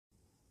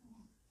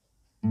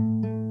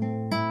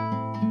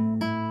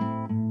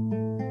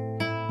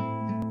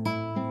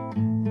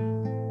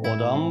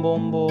Odam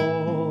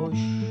bomboş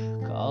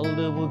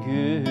kaldı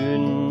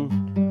bugün,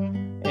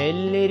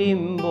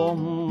 ellerim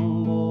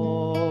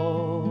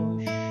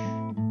bomboş.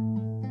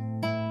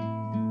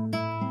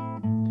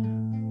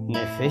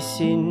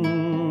 Nefesin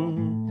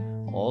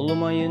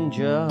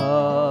olmayınca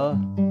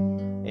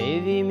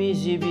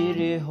evimiz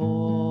bir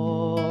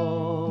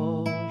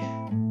hoş.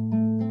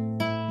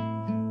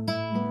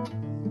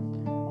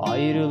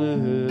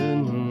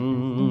 Ayrılığın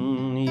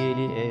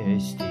yeli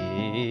esti,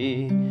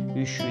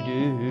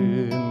 üşüdüm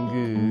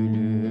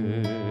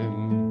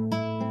gülüm.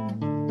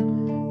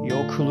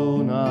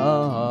 Yokluğuna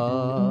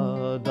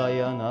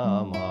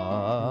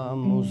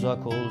dayanamam,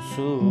 uzak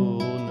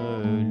olsun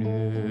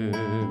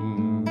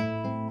ölüm.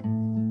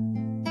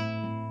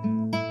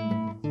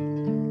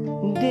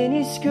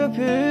 Deniz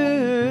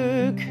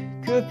köpük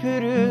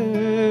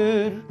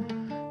köpürür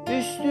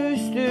üst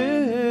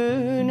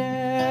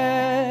üstüne.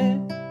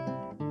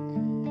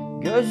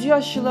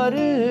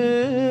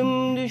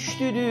 Gözyaşlarım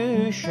düştü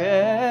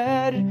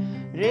düşer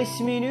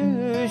resmin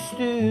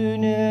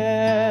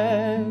üstüne.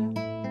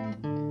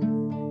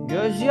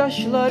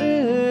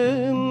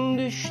 Gözyaşlarım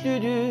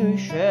düştü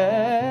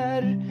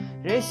düşer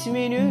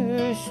resmin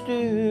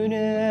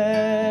üstüne.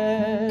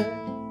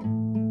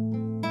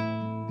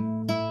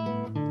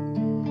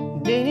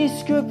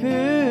 Deniz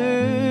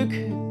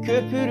köpük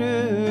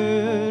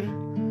köpürür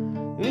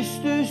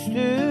üst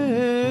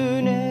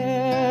üstüne.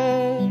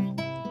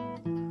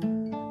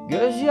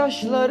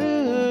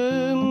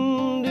 Gözyaşlarım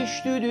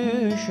düştü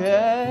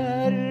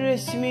düşer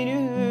resmin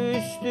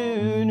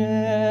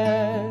üstüne.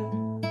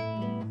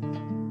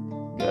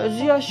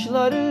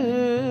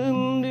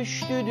 Gözyaşlarım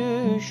düştü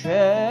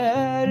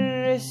düşer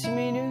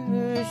resmin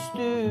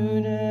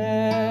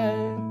üstüne.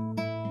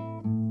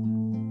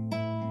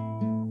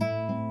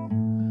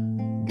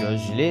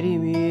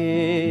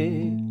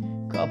 Gözlerimi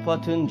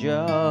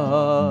kapatınca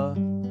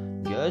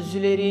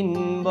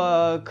gözlerin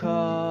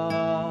bakar.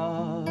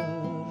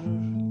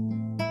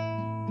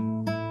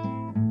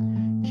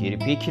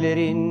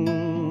 Kirpiklerin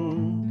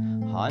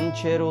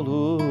hançer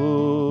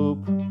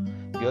olup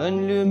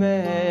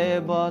gönlüme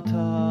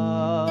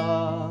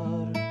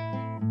batar.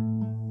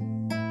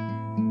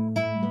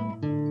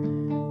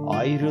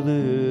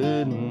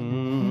 Ayrılığın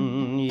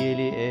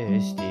yeli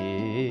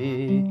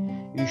esti,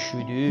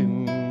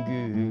 üşüdüm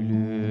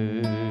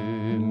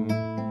gülüm.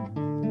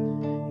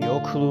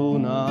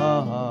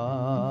 Yokluğuna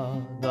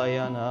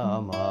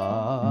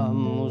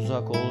dayanamam,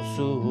 uzak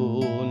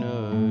olsun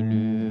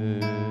ölüm.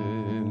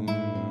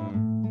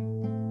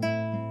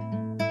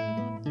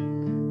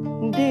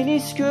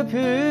 Deniz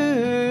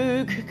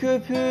köpük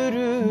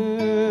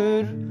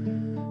köpürür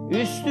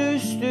üst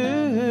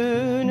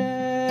üstüne.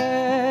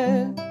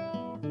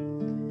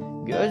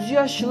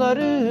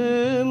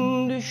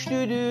 Gözyaşlarım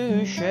düştü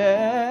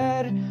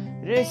düşer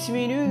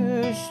resmin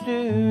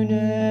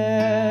üstüne.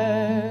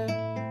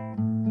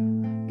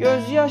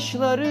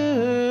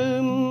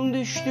 Gözyaşlarım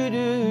düştü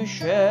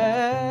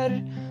düşer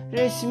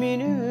resmin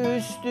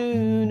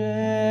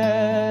üstüne.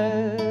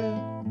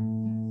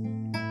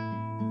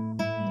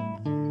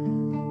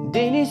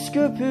 Deniz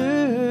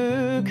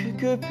köpük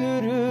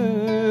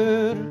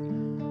köpürür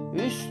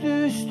üst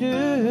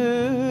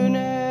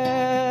üstüne.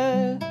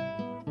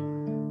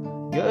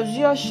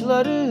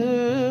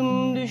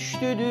 Gözyaşlarım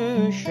düştü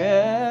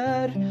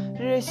düşer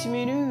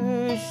resmin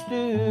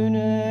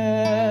üstüne.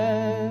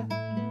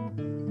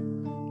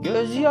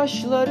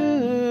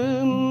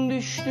 Gözyaşlarım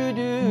düştü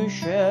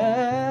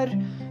düşer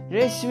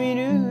resmin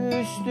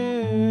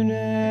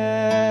üstüne.